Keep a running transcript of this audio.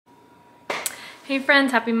Hey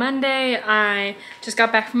friends, happy Monday. I just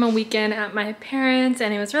got back from a weekend at my parents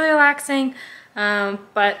and it was really relaxing,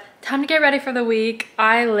 but time to get ready for the week.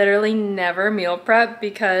 I literally never meal prep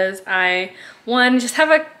because I, one, just have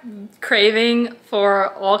a craving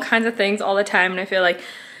for all kinds of things all the time, and I feel like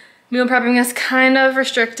meal prepping is kind of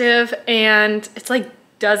restrictive, and it's like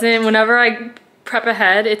whenever I prep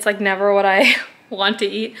ahead, it's like never what I want to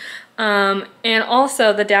eat. And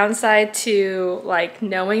also the downside to like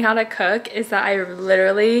knowing how to cook is that I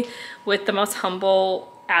literally, with the most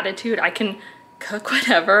humble attitude, I can cook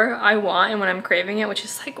whatever I want and when I'm craving it, which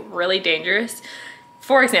is like really dangerous.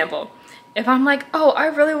 For example, if I'm like, oh, I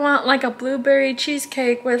really want like a blueberry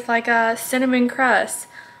cheesecake with like a cinnamon crust.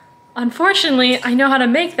 Unfortunately, I know how to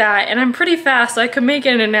make that and I'm pretty fast, so I could make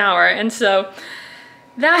it in an hour. And so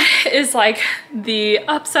that is like the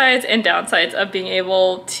upsides and downsides of being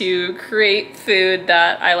able to create food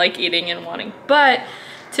that I like eating and wanting. But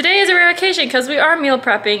today is a rare occasion because we are meal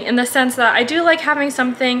prepping, in the sense that I do like having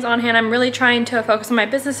some things on hand. I'm really trying to focus on my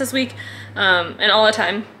business this week and all the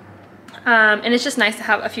time. And it's just nice to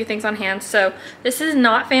have a few things on hand. So this is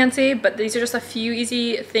not fancy, but these are just a few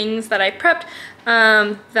easy things that I prepped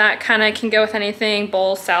that kind of can go with anything,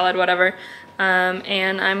 bowl, salad, whatever.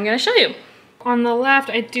 And I'm gonna show you. On the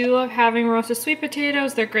left, I do love having roasted sweet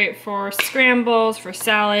potatoes. They're great for scrambles, for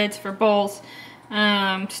salads, for bowls,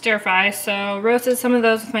 stir fry. So roasted some of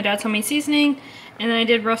those with my dad's homemade seasoning. And then I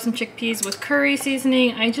did roast some chickpeas with curry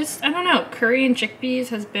seasoning. I don't know, curry and chickpeas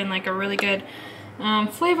has been like a really good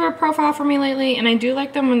flavor profile for me lately. And I do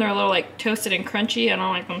like them when they're a little like toasted and crunchy. I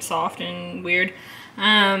don't like them soft and weird.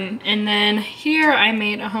 And then here I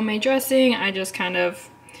made a homemade dressing. I just kind of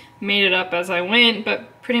made it up as I went,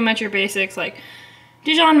 but pretty much your basics like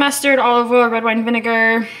Dijon mustard, olive oil, red wine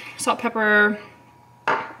vinegar, salt, pepper,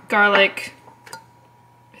 garlic.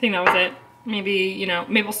 I think that was it. Maybe, you know,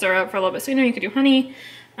 maple syrup for a little bit sweeter. You could do honey.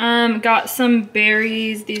 Got some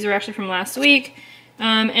berries. These are actually from last week.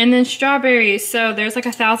 And then strawberries. So there's like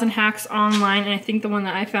 1,000 hacks online, and I think the one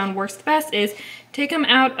that I found works the best is take them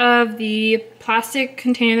out of the plastic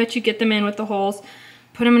container that you get them in with the holes.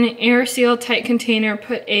 Put them in an air sealed tight container,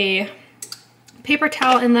 put a paper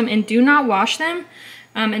towel in them, and do not wash them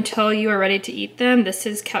until you are ready to eat them. This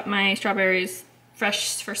has kept my strawberries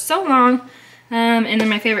fresh for so long. And then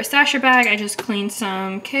my favorite stasher bag, I just cleaned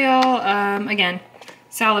some kale. Again,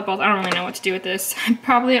 salad bowls. I don't really know what to do with this. I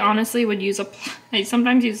probably honestly would use I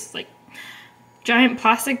sometimes use like giant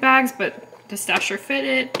plastic bags, but the stasher fit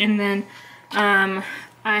it. And then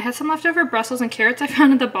I had some leftover Brussels and carrots I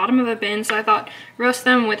found at the bottom of a bin, so I thought roast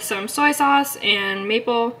them with some soy sauce and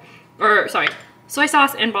soy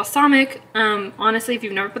sauce and balsamic. Honestly, if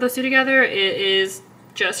you've never put those two together, it is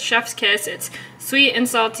just chef's kiss. It's sweet and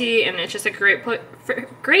salty, and it's just a great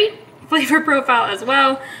flavor profile as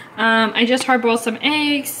well. I just hard-boiled some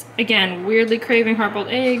eggs. Again, weirdly craving hard-boiled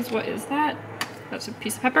eggs. What is that? That's a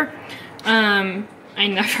piece of pepper. I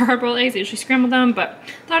never hard-boil eggs, I usually scramble them, but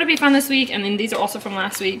thought it'd be fun this week. And then these are also from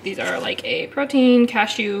last week. These are like a protein,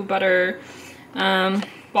 cashew, butter,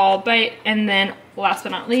 ball bite. And then last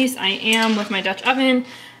but not least, I am with my Dutch oven.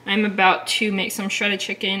 I'm about to make some shredded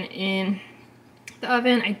chicken in the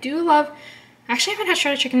oven. I do love, actually I haven't had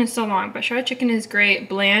shredded chicken in so long, but shredded chicken is great,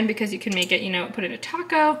 bland, because you can make it, you know, put it in a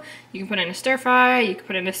taco, you can put it in a stir fry, you can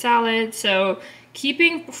put it in a salad. So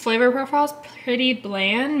keeping flavor profiles pretty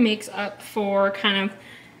bland makes up for kind of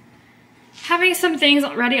having some things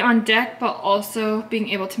ready on deck, but also being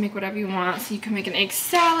able to make whatever you want. So you can make an egg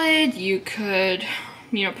salad, you could,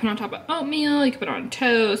 you know, put on top of oatmeal, you could put it on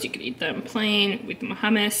toast, you could eat them plain with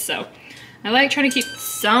hummus. So I like trying to keep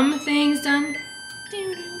some things done.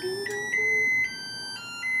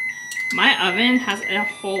 My oven has a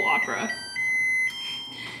whole opera.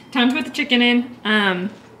 Time to put the chicken in.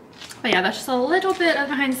 But yeah, that's just a little bit of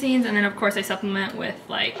behind the scenes. And then of course I supplement with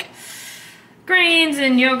like grains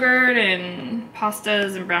and yogurt and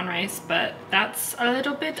pastas and brown rice. But that's a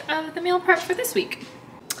little bit of the meal prep for this week.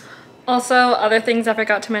 Also, other things I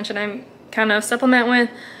forgot to mention I'm kind of supplement with.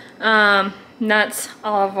 Nuts,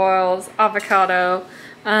 olive oils, avocado,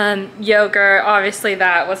 yogurt. Obviously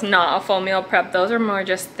that was not a full meal prep. Those are more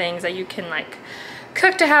just things that you can like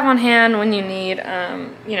cook to have on hand when you need,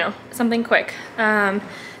 you know, something quick.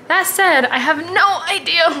 That said, I have no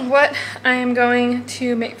idea what I am going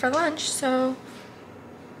to make for lunch, so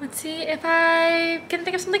let's see if I can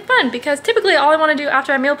think of something fun, because typically all I want to do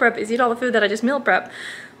after I meal prep is eat all the food that I just meal prep,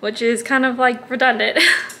 which is kind of like redundant.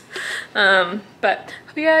 But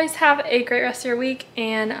hope you guys have a great rest of your week,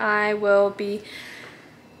 and I will be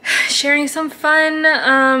sharing some fun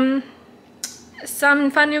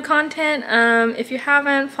new content. If you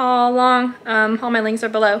haven't, follow along. All my links are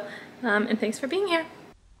below. And thanks for being here.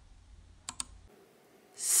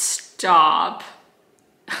 Stop.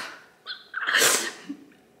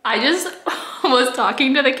 I just was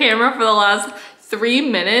talking to the camera for the last 3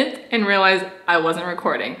 minutes and realized I wasn't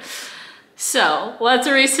recording. So let's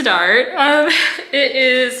restart. It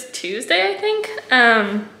is Tuesday, I think.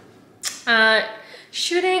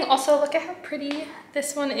 Shooting. Also, look at how pretty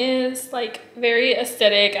this one is. Like, very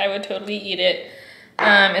aesthetic. I would totally eat it.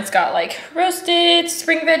 It's got like roasted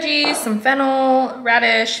spring veggies, some fennel,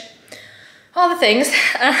 radish, all the things.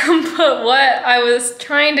 But what I was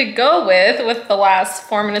trying to go with the last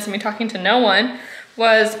 4 minutes of me talking to no one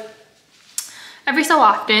was every so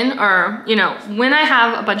often, or, you know, when I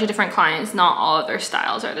have a bunch of different clients, not all of their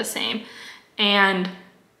styles are the same. And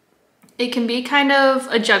it can be kind of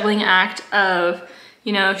a juggling act of,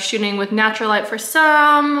 you know, shooting with natural light for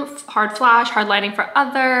some, hard flash, hard lighting for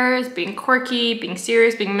others, being quirky, being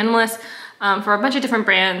serious, being minimalist, for a bunch of different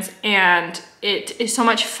brands. And it is so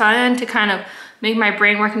much fun to kind of make my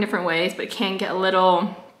brain work in different ways, but it can get a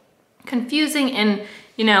little confusing. And,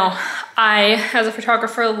 you know, I, as a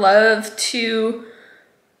photographer, love to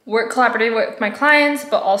work collaboratively with my clients,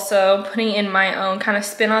 but also putting in my own kind of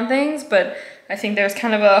spin on things. But I think there's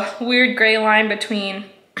kind of a weird gray line between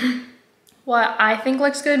what I think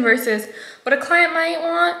looks good versus what a client might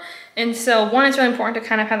want. And so one, it's really important to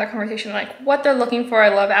kind of have that conversation, like what they're looking for. I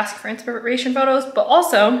love asking for inspiration photos, but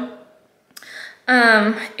also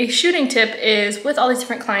a shooting tip is with all these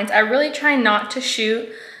different clients, I really try not to shoot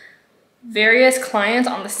various clients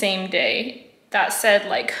on the same day. That said,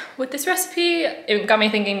 like with this recipe, it got me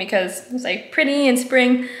thinking because it's like pretty in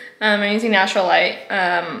spring. I'm using natural light.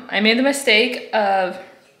 I made the mistake of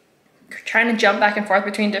trying to jump back and forth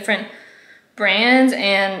between different brands,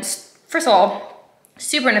 and first of all,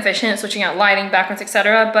 super inefficient, switching out lighting backwards,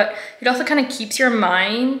 etc. But it also kind of keeps your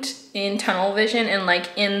mind in tunnel vision and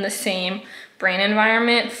like in the same brand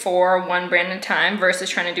environment for one brand at a time versus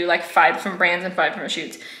trying to do like 5 different brands and 5 different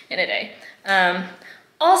shoots in a day.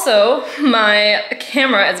 Also, my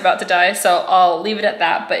camera is about to die, so I'll leave it at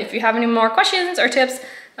that. But if you have any more questions or tips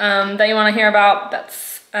that you want to hear about,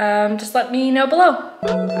 that's just let me know below.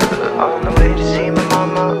 On the way to see my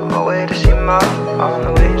mama, my way to see my. On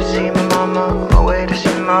the way to see my mama, my way to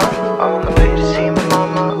see my. On the way to see my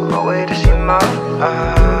mama, my way to see my.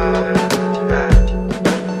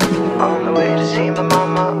 On the way to see my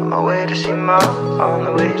mama, my way to see my. On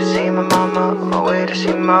the way to see my mama, my way to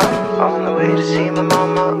see my. On the way to see my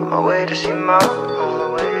mama, my way to see my. On the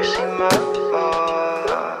way to see my.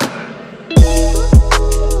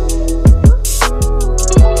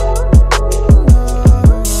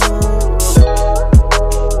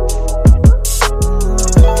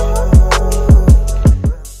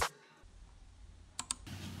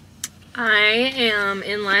 I am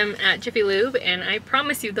in line at Jiffy Lube, and I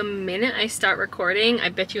promise you the minute I start recording, I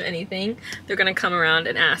bet you anything, they're gonna come around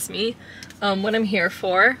and ask me what I'm here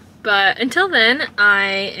for. But until then,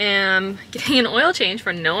 I am getting an oil change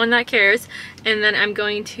for no one that cares, and then I'm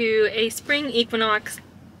going to a spring equinox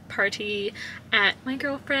party at my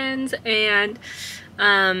girlfriend's, and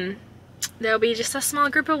there'll be just a small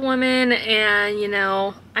group of women. And you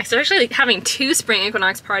know, I started actually having 2 spring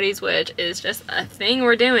equinox parties, which is just a thing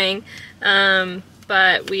we're doing.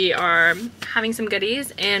 But we are having some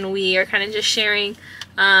goodies, and we are kind of just sharing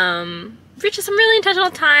just some really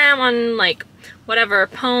intentional time on like whatever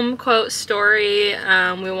poem, quote, story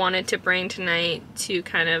we wanted to bring tonight to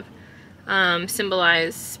kind of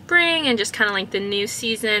symbolize spring and just kind of like the new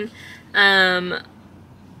season.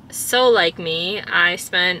 So like me, I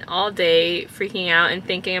spent all day freaking out and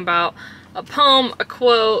thinking about a poem, a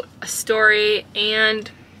quote, a story,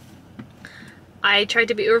 and I tried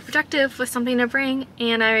to be overproductive with something to bring,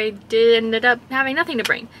 and I ended up having nothing to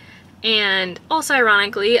bring. And also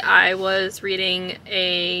ironically, I was reading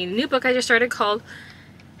a new book I just started called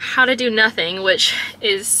How to Do Nothing, which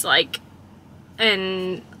is like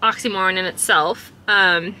an oxymoron in itself,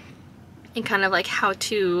 and kind of like how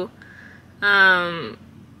to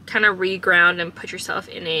kind of reground and put yourself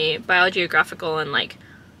in a biogeographical and like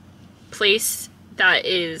place that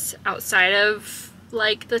is outside of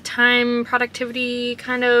like the time productivity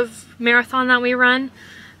kind of marathon that we run.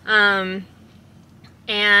 And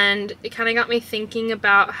it kind of got me thinking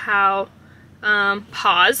about how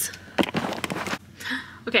pause.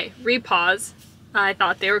 Okay, repause. I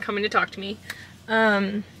thought they were coming to talk to me.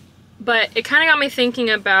 But it kind of got me thinking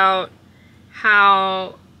about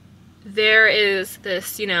how there is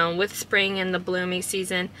this, you know, with spring and the blooming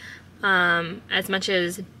season, as much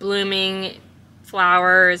as blooming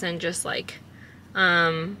flowers and just like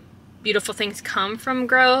beautiful things come from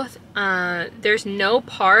growth, there's no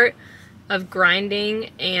part of grinding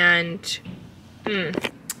and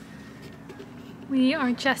we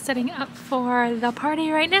are just setting up for the party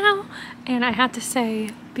right now, and I have to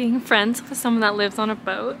say, being friends with someone that lives on a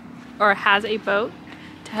boat or has a boat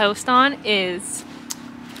to host on is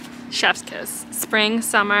chef's kiss. Spring,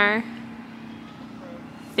 summer.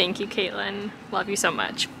 Thank you, Caitlin. Love you so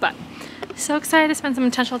much. But so excited to spend some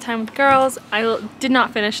intentional time with girls. I did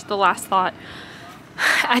not finish the last thought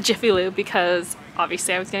at Jiffy Lube because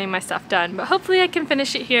obviously I was getting my stuff done, but hopefully I can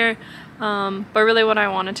finish it here. But really what I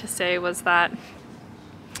wanted to say was that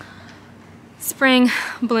spring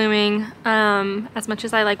blooming, as much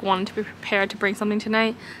as I like wanted to be prepared to bring something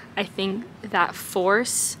tonight, I think that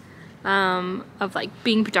force of like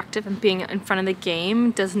being productive and being in front of the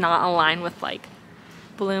game does not align with like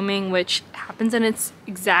blooming, which happens in its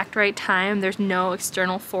exact right time. There's no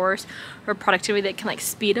external force or productivity that can like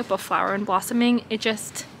speed up a flower and blossoming. It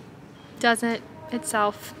just does it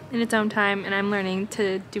itself in its own time, and I'm learning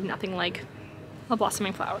to do nothing like a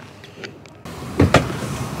blossoming flower.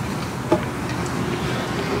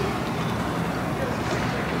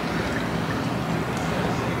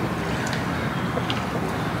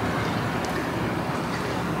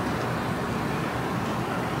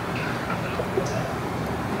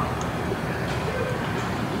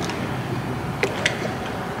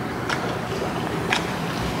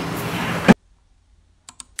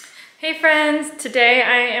 Hey friends, today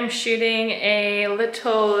I am shooting a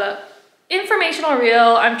little informational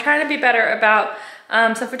reel. I'm trying to be better about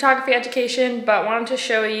some photography education, but wanted to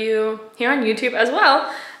show you here on YouTube as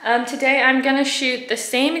well. Today I'm gonna shoot the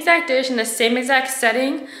same exact dish in the same exact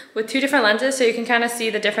setting with two different lenses, so you can kind of see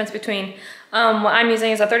the difference between what I'm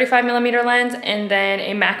using is a 35mm lens and then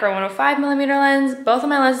a macro 105mm lens. Both of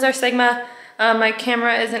my lenses are Sigma. My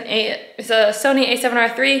camera is a Sony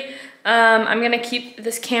a7R III. I'm gonna keep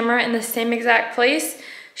this camera in the same exact place,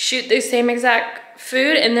 shoot the same exact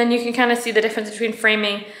food, and then you can kind of see the difference between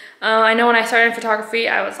framing. I know when I started in photography,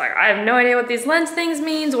 I was like, I have no idea what these lens things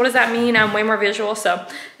means. What does that mean? I'm way more visual, so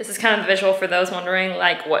this is kind of the visual for those wondering,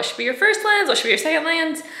 like, what should be your first lens? What should be your second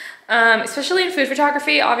lens? Especially in food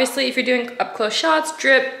photography, obviously, if you're doing up close shots,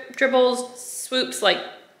 dribbles, swoops, like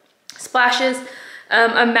splashes,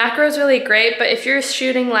 a macro is really great, but if you're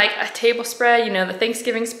shooting like a table spread, you know, the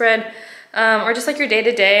Thanksgiving spread, or just like your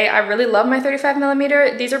day-to-day, I really love my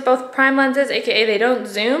 35mm. These are both prime lenses, aka they don't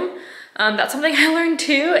zoom. That's something I learned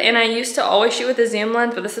too, and I used to always shoot with a zoom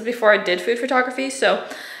lens, but this is before I did food photography, so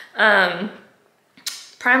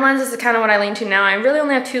prime lenses is kind of what I lean to now. I really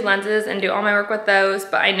only have two lenses and do all my work with those,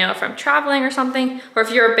 but I know if I'm traveling or something, or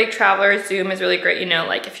if you're a big traveler, zoom is really great. You know,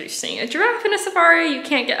 like if you're seeing a giraffe in a safari, you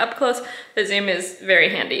can't get up close, the zoom is very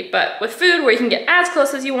handy. But with food, where you can get as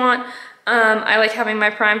close as you want, I like having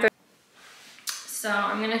my prime. So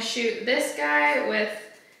I'm gonna shoot this guy with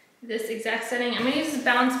this exact setting. I'm gonna use this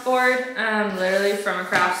balance board, literally from a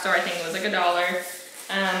craft store. I think it was like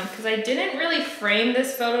 $1. Because I didn't really frame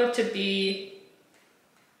this photo to be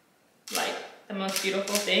like the most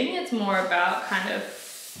beautiful thing. It's more about kind of,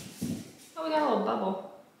 oh, we got a little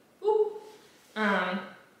bubble. Ooh.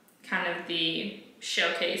 Kind of the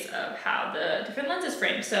showcase of how the different lenses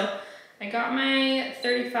frame. So I got my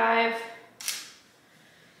 35mm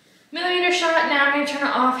shot. Now I'm gonna turn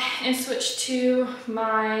it off and switch to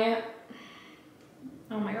my,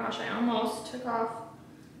 oh my gosh, I almost took off.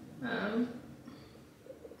 I'm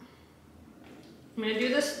gonna do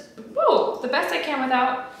this, whoa, the best I can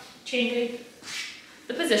without changing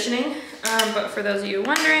the positioning. But for those of you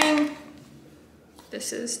wondering,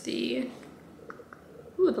 this is the,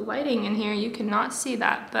 ooh, the lighting in here, you cannot see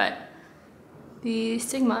that, but the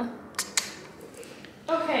Sigma.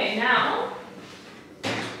 Okay, now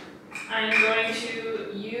I'm going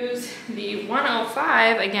to use the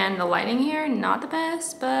 105. Again, the lighting here, not the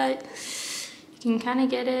best, but you can kind of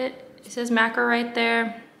get it. It says macro right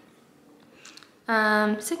there.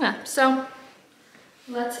 Sigma. So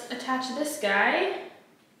let's attach this guy.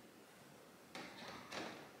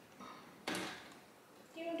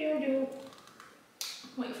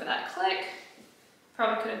 Wait for that click.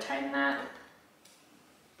 Probably could have tightened that.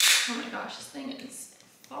 Oh my gosh, this thing is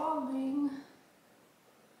falling.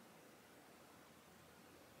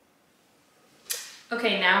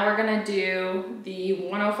 Okay, now we're gonna do the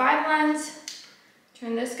 105 lens.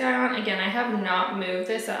 Turn this guy on. Again, I have not moved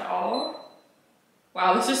this at all.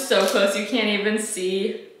 Wow, this is so close. You can't even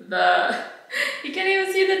see the, you can't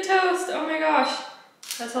even see the toast. Oh my gosh,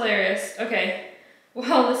 that's hilarious. Okay,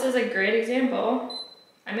 well, this is a great example.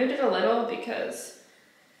 I moved it a little because,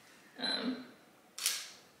 oh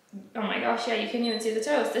my gosh, yeah, you can't even see the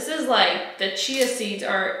toast. This is like, the chia seeds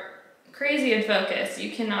are crazy in focus.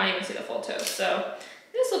 You cannot even see the full toast. So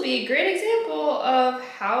this will be a great example of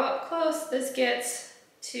how up close this gets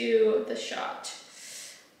to the shot.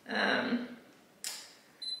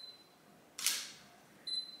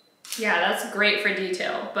 Yeah, that's great for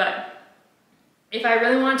detail, but if I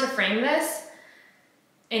really wanted to frame this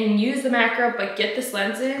and use the macro but get this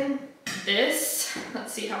lens in, let's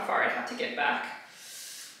see how far I'd have to get back.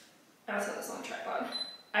 I also have this on a tripod.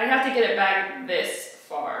 I'd have to get it back this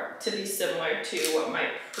far to be similar to what my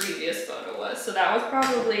previous photo was. So that was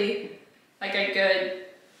probably like a good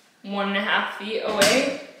 1.5 feet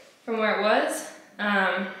away from where it was.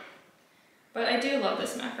 But I do love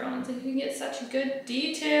this macro lens. You can get such good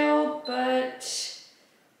detail, but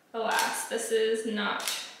alas, this is not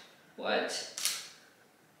what...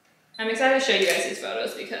 I'm excited to show you guys these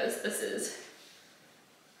photos because this is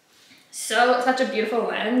such a beautiful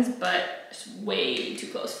lens, but it's way too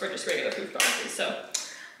close for just regular food photography. So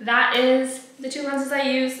that is the 2 lenses I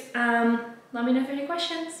use. Let me know if you have any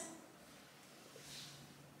questions.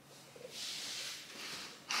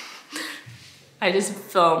 I just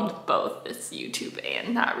filmed both this YouTube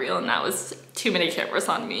and that reel, and that was too many cameras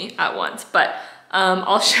on me at once. But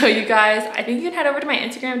I'll show you guys. I think you can head over to my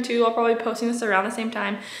Instagram too. I'll probably be posting this around the same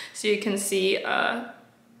time so you can see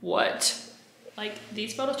what like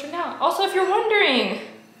these photos turned out. Also, if you're wondering,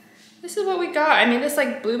 this is what we got. I made this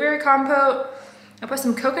like blueberry compote. I put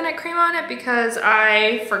some coconut cream on it because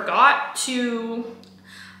I forgot to...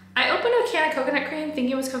 I opened a can of coconut cream thinking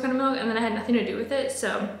it was coconut milk, and then I had nothing to do with it.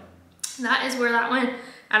 So that is where that went.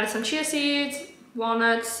 Added some chia seeds,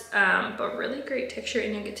 walnuts, but really great texture,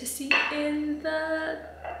 and you'll get to see in the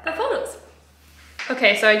photos.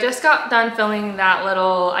 Okay, so I just got done filming that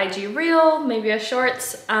little IG reel, maybe a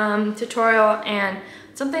shorts tutorial, and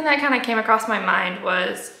something that kind of came across my mind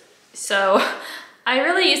was, so I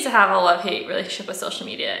really used to have a love-hate relationship with social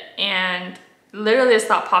media, and literally this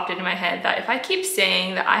thought popped into my head that if I keep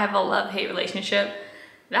saying that I have a love-hate relationship,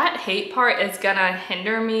 that hate part is gonna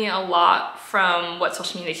hinder me a lot from what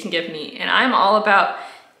social media can give me. And I'm all about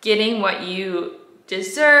getting what you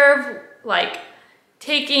deserve, like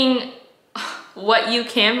taking what you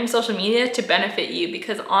can from social media to benefit you,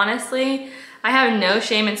 because honestly, I have no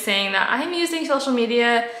shame in saying that I'm using social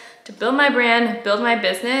media to build my brand, build my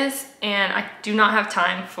business, and I do not have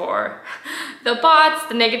time for the bots,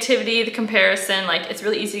 the negativity, the comparison. Like, it's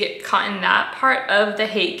really easy to get caught in that part of the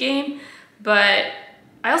hate game. But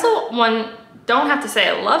I also don't have to say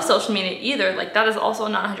I love social media either. Like, that is also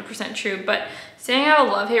not 100% true, but saying I have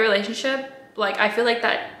a love-hate relationship, like, I feel like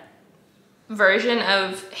that version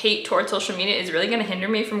of hate towards social media is really gonna hinder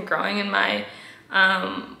me from growing in my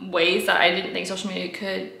ways that I didn't think social media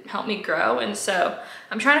could help me grow. And so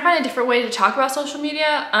I'm trying to find a different way to talk about social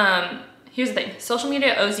media. Here's the thing, social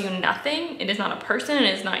media owes you nothing. It is not a person,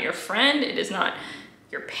 it is not your friend, it is not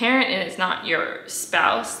your parent, and it's not your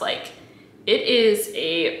spouse. Like, it is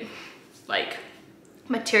a like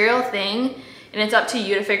material thing, and it's up to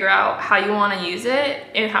you to figure out how you want to use it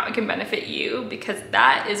and how it can benefit you, because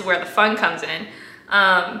that is where the fun comes in.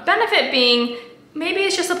 Benefit being, maybe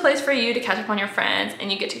it's just a place for you to catch up on your friends and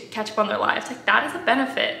you get to catch up on their lives. Like, that is a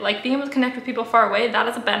benefit. Like, being able to connect with people far away, that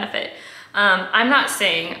is a benefit. I'm not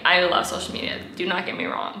saying I love social media, do not get me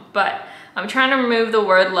wrong, but I'm trying to remove the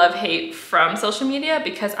word love-hate from social media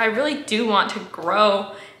because I really do want to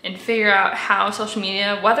grow and figure out how social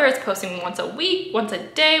media, whether it's posting once a week, once a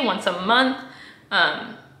day, once a month,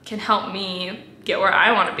 can help me get where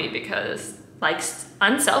I want to be, because, like,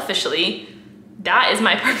 unselfishly, that is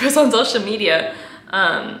my purpose on social media.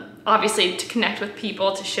 Obviously, to connect with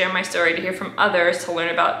people, to share my story, to hear from others, to learn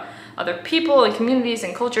about other people and communities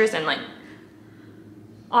and cultures, and, like,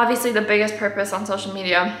 obviously the biggest purpose on social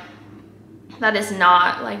media that is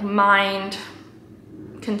not like mind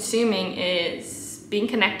consuming is being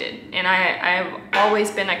connected. And I've always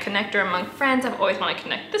been a connector among friends. I've always wanted to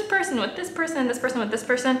connect this person with this person, this person with this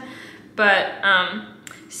person. But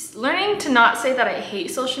learning to not say that I hate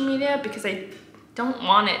social media, because I don't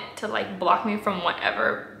want it to like block me from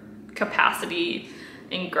whatever capacity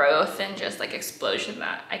and growth and just like explosion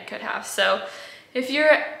that I could have. So if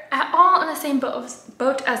you're at all in the same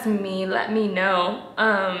boat as me, let me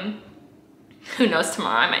know. Who knows,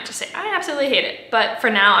 tomorrow I might just say I absolutely hate it. But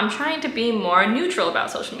for now, I'm trying to be more neutral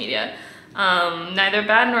about social media. Neither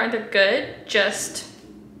bad nor they're good, just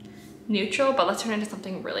neutral, but let's turn it into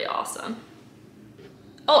something really awesome.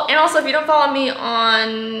 Oh, and also, if you don't follow me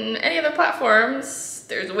on any other platforms,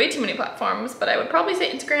 there's way too many platforms, but I would probably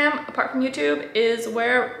say Instagram, apart from YouTube, is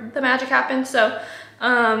where the magic happens. So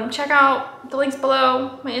check out the links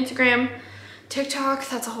below, my Instagram, TikTok,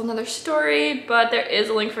 that's a whole nother story, but there is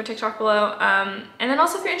a link for TikTok below. And then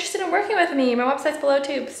also, if you're interested in working with me, my website's below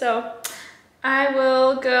too. So I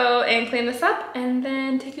will go and clean this up and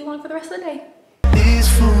then take you along for the rest of the day. These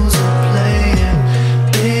fools are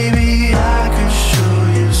playing, baby, I could show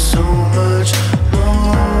you so much more.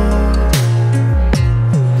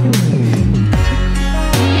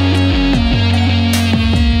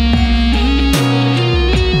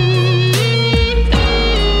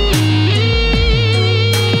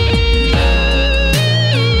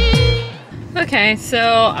 Okay, so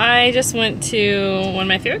I just went to one of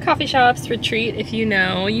my favorite coffee shops, Retreat, if you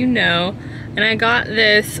know, you know. And I got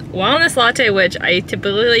this wellness latte, which I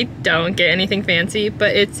typically don't get anything fancy,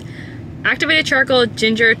 but it's activated charcoal,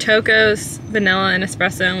 ginger, tocos, vanilla, and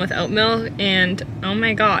espresso with oat milk. And oh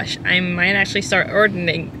my gosh, I might actually start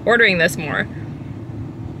ordering this more.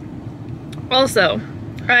 Also,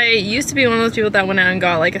 I used to be one of those people that went out and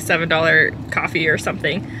got like a $7 coffee or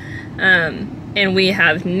something. And we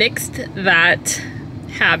have nixed that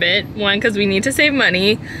habit. One, because we need to save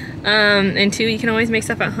money. And two, you can always make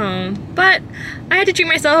stuff at home. But I had to treat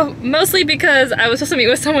myself mostly because I was supposed to meet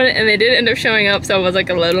with someone and they didn't end up showing up, so I was like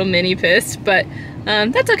a little mini pissed. But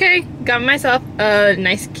that's okay. Got myself a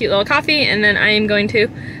nice cute little coffee, and then I am going to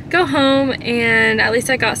go home and at least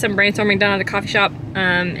I got some brainstorming done at the coffee shop,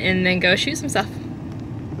 and then go shoot some stuff.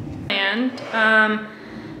 And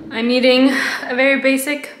I'm eating a very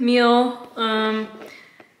basic meal,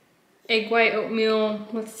 egg white oatmeal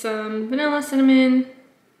with some vanilla, cinnamon,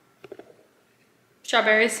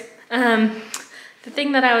 strawberries. The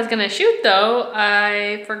thing that I was gonna shoot though,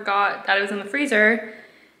 I forgot that it was in the freezer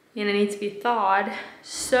and it needs to be thawed.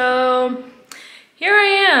 So here I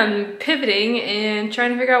am pivoting and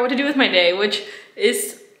trying to figure out what to do with my day, which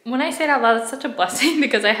is, when I say it out loud, it's such a blessing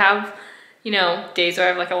because I have, you know, days where I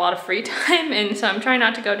have like a lot of free time, and so I'm trying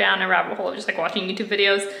not to go down a rabbit hole of just like watching YouTube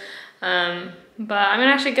videos. But I'm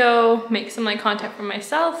gonna actually go make some like content for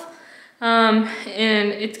myself. And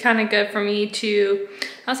it's kind of good for me to,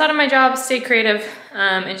 outside of my job, stay creative,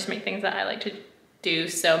 and just make things that I like to do.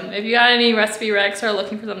 So if you got any recipe recs or are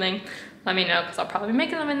looking for something, let me know because I'll probably be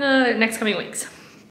making them in the next coming weeks.